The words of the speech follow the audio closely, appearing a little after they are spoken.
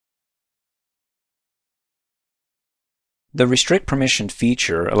The Restrict Permission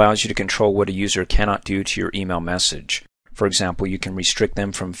feature allows you to control what a user cannot do to your email message. For example, you can restrict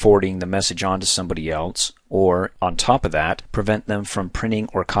them from forwarding the message on to somebody else, or, on top of that, prevent them from printing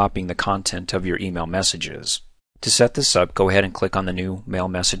or copying the content of your email messages. To set this up, go ahead and click on the new Mail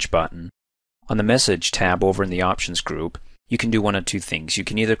Message button. On the Message tab over in the Options group, you can do one of two things. You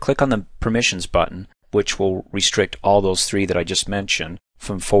can either click on the Permissions button, which will restrict all those three that I just mentioned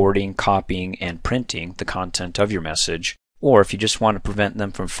from forwarding, copying, and printing the content of your message. Or if you just want to prevent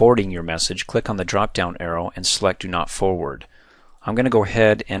them from forwarding your message, click on the drop-down arrow and select Do Not Forward. I'm going to go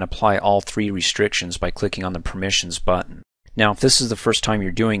ahead and apply all three restrictions by clicking on the Permissions button. Now, if this is the first time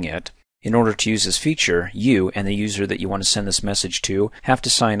you're doing it, in order to use this feature, you and the user that you want to send this message to have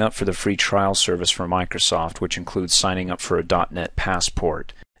to sign up for the free trial service from Microsoft, which includes signing up for a .NET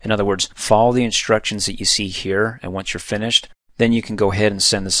Passport. In other words, follow the instructions that you see here, and once you're finished, then you can go ahead and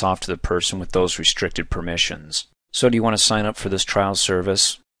send this off to the person with those restricted permissions. So do you want to sign up for this trial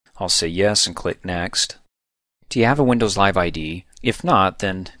service? I'll say yes and click Next. Do you have a Windows Live ID? If not,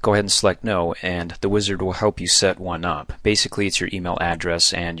 then go ahead and select No, and the wizard will help you set one up. Basically, it's your email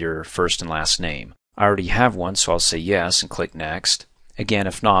address and your first and last name. I already have one, so I'll say yes and click Next. Again,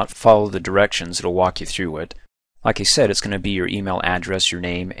 if not, follow the directions. It'll walk you through it. Like I said, it's going to be your email address, your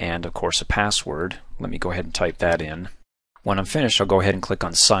name, and of course a password. Let me go ahead and type that in. When I'm finished, I'll go ahead and click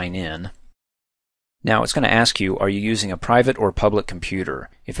on Sign In. Now it's going to ask you, are you using a private or public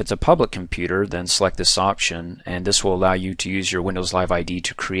computer? If it's a public computer, then select this option, and this will allow you to use your Windows Live ID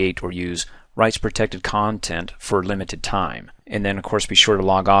to create or use rights-protected content for a limited time. And then, of course, be sure to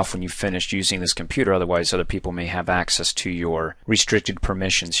log off when you've finished using this computer, otherwise other people may have access to your restricted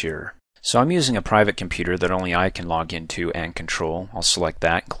permissions here. So I'm using a private computer that only I can log into and control. I'll select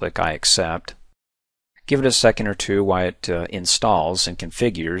that and click I accept. Give it a second or two while it installs and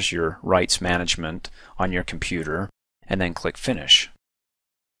configures your rights management on your computer, and then click Finish.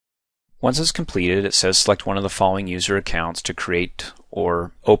 Once it's completed, it says select one of the following user accounts to create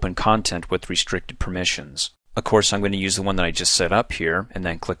or open content with restricted permissions. Of course, I'm going to use the one that I just set up here, and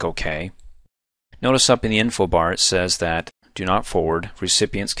then click OK. Notice up in the info bar it says that do not forward.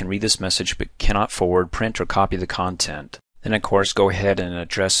 Recipients can read this message but cannot forward, print, or copy the content. Then, of course, go ahead and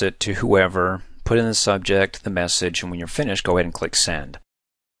address it to whoever. Put in the subject, the message, and when you're finished, go ahead and click Send.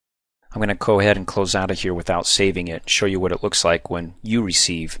 I'm going to go ahead and close out of here without saving it, show you what it looks like when you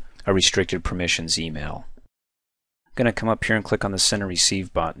receive a restricted permissions email. I'm going to come up here and click on the Send and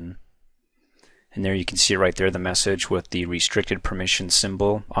Receive button. And there you can see right there the message with the restricted permission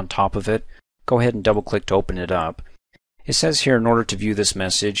symbol on top of it. Go ahead and double click to open it up. It says here in order to view this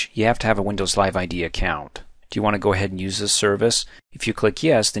message, you have to have a Windows Live ID account. Do you want to go ahead and use this service? If you click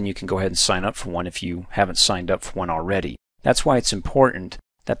yes, then you can go ahead and sign up for one if you haven't signed up for one already. That's why it's important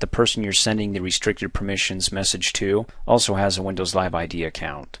that the person you're sending the restricted permissions message to also has a Windows Live ID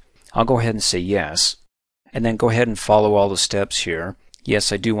account. I'll go ahead and say yes, and then go ahead and follow all the steps here.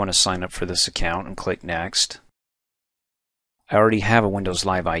 Yes, I do want to sign up for this account, and click Next. I already have a Windows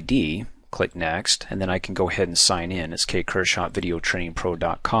Live ID. Click Next, and then I can go ahead and sign in. It's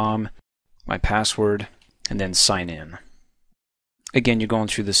kkershaw@videotrainingpro.com, my password, and then sign in. Again, you're going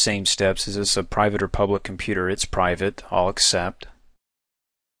through the same steps. Is this a private or public computer? It's private. I'll accept.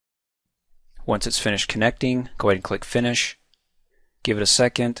 Once it's finished connecting, go ahead and click Finish. Give it a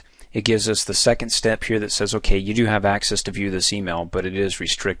second. It gives us the second step here that says, okay, you do have access to view this email, but it is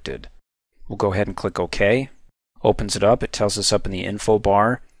restricted. We'll go ahead and click OK. Opens it up. It tells us up in the info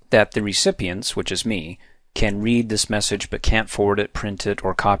bar that the recipients, which is me, can read this message but can't forward it, print it,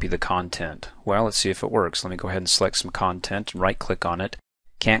 or copy the content. Well, let's see if it works. Let me go ahead and select some content and right-click on it.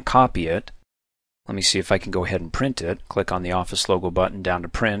 Can't copy it. Let me see if I can go ahead and print it. Click on the Office logo button down to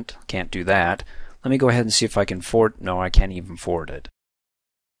print. Can't do that. Let me go ahead and see if I can forward. No, I can't even forward it.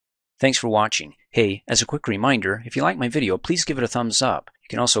 Thanks for watching. Hey, as a quick reminder, if you like my video, please give it a thumbs up. You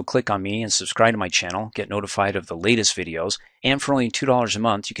can also click on me and subscribe to my channel, get notified of the latest videos, and for only $2 a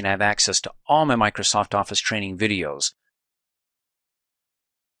month, you can have access to all my Microsoft Office training videos.